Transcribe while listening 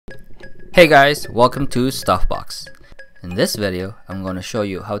Hey guys, welcome to Stuffbox. In this video, I'm going to show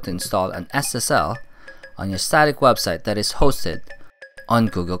you how to install an SSL on your static website that is hosted on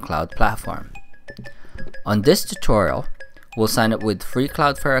Google Cloud Platform. On this tutorial, we'll sign up with free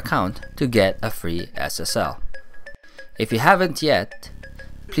Cloudflare account to get a free SSL. If you haven't yet,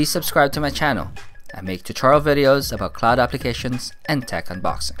 please subscribe to my channel. I make tutorial videos about cloud applications and tech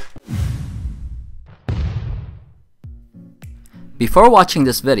unboxing. Before watching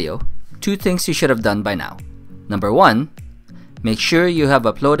this video, two things you should have done by now. Number one, make sure you have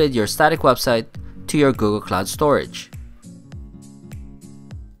uploaded your static website to your Google Cloud storage.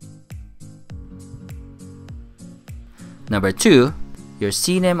 Number two, your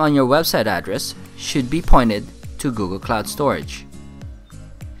CNAME on your website address should be pointed to Google Cloud storage.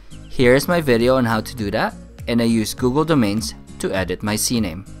 Here is my video on how to do that, and I use Google Domains to edit my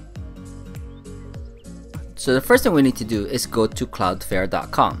CNAME. So the first thing we need to do is go to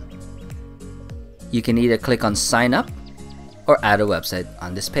cloudflare.com. You can either click on sign up or add a website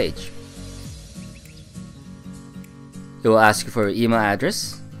on this page. It will ask you for your email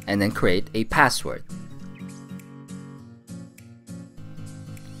address and then create a password.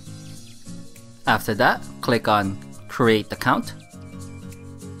 After that, click on create account.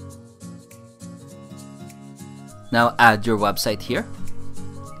 Now add your website here.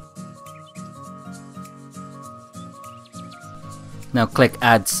 Now click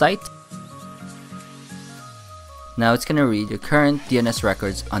add site. Now it's going to read your current DNS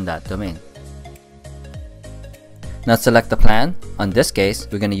records on that domain. Now select the plan. On this case,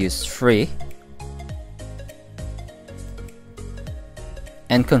 we're going to use free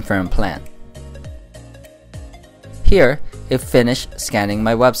and confirm plan. Here, it finished scanning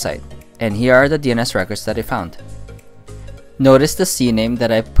my website, and here are the DNS records that I found. Notice the CNAME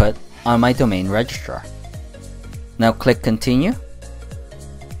that I put on my domain registrar. Now click continue.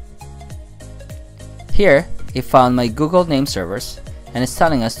 Here, it found my Google name servers and it's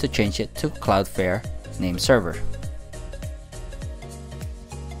telling us to change it to Cloudflare name server.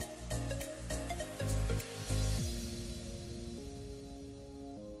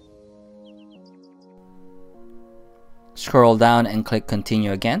 Scroll down and click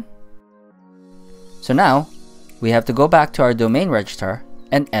continue again. So now, we have to go back to our domain registrar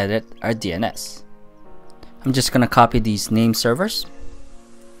and edit our DNS. I'm just going to copy these name servers.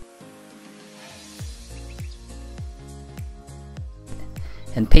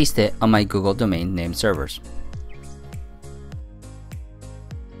 And paste it on my Google domain name servers.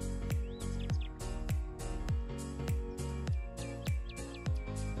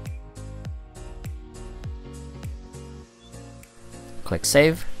 Click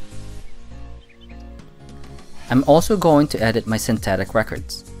save. I'm also going to edit my synthetic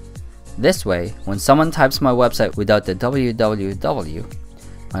records. This way, when someone types my website without the www,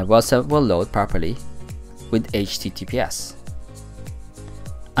 my website will load properly with HTTPS.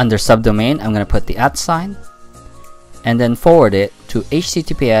 Under subdomain, I'm going to put the @ and then forward it to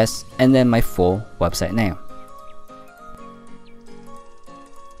HTTPS and then my full website name.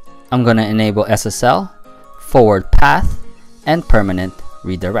 I'm going to enable SSL, forward path, and permanent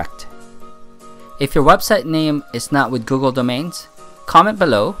redirect. If your website name is not with Google Domains, comment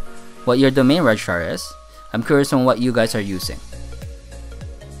below what your domain registrar is. I'm curious on what you guys are using.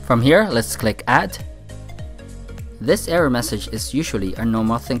 From here, let's click add. This error message is usually a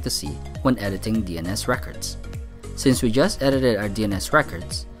normal thing to see when editing DNS records. Since we just edited our DNS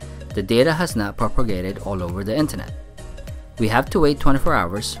records, the data has not propagated all over the internet. We have to wait 24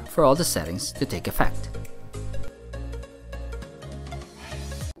 hours for all the settings to take effect.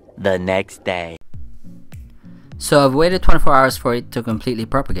 The next day. So I've waited 24 hours for it to completely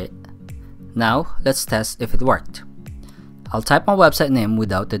propagate. Now let's test if it worked. I'll type my website name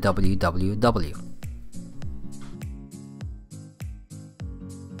without the www.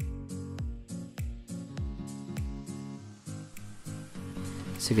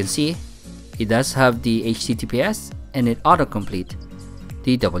 So you can see, it does have the HTTPS and it autocomplete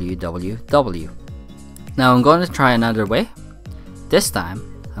the www. Now I'm going to try another way. This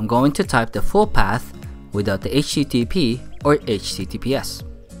time, I'm going to type the full path without the HTTP or HTTPS.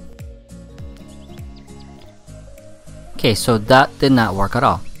 Okay, so that did not work at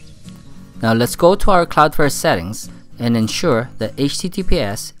all. Now let's go to our Cloudflare settings and ensure that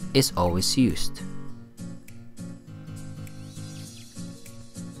HTTPS is always used.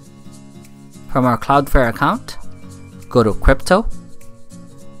 From our Cloudflare account, go to Crypto,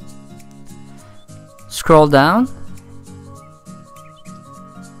 scroll down,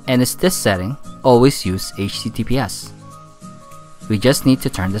 and it's this setting, always use HTTPS. We just need to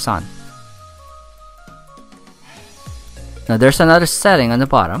turn this on. Now there's another setting on the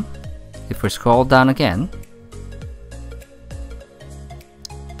bottom, If we scroll down again,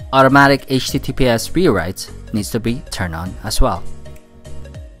 automatic HTTPS rewrites needs to be turned on as well.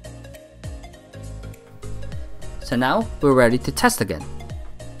 So now we're ready to test again.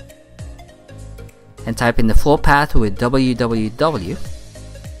 And type in the full path with www.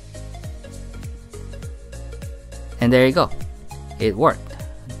 And there you go. It worked.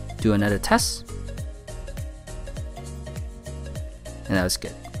 Do another test. And that was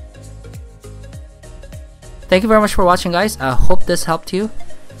good. Thank you very much for watching, guys. I hope this helped you.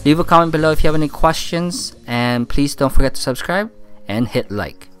 Leave a comment below if you have any questions, and please don't forget to subscribe and hit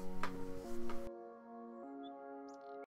like.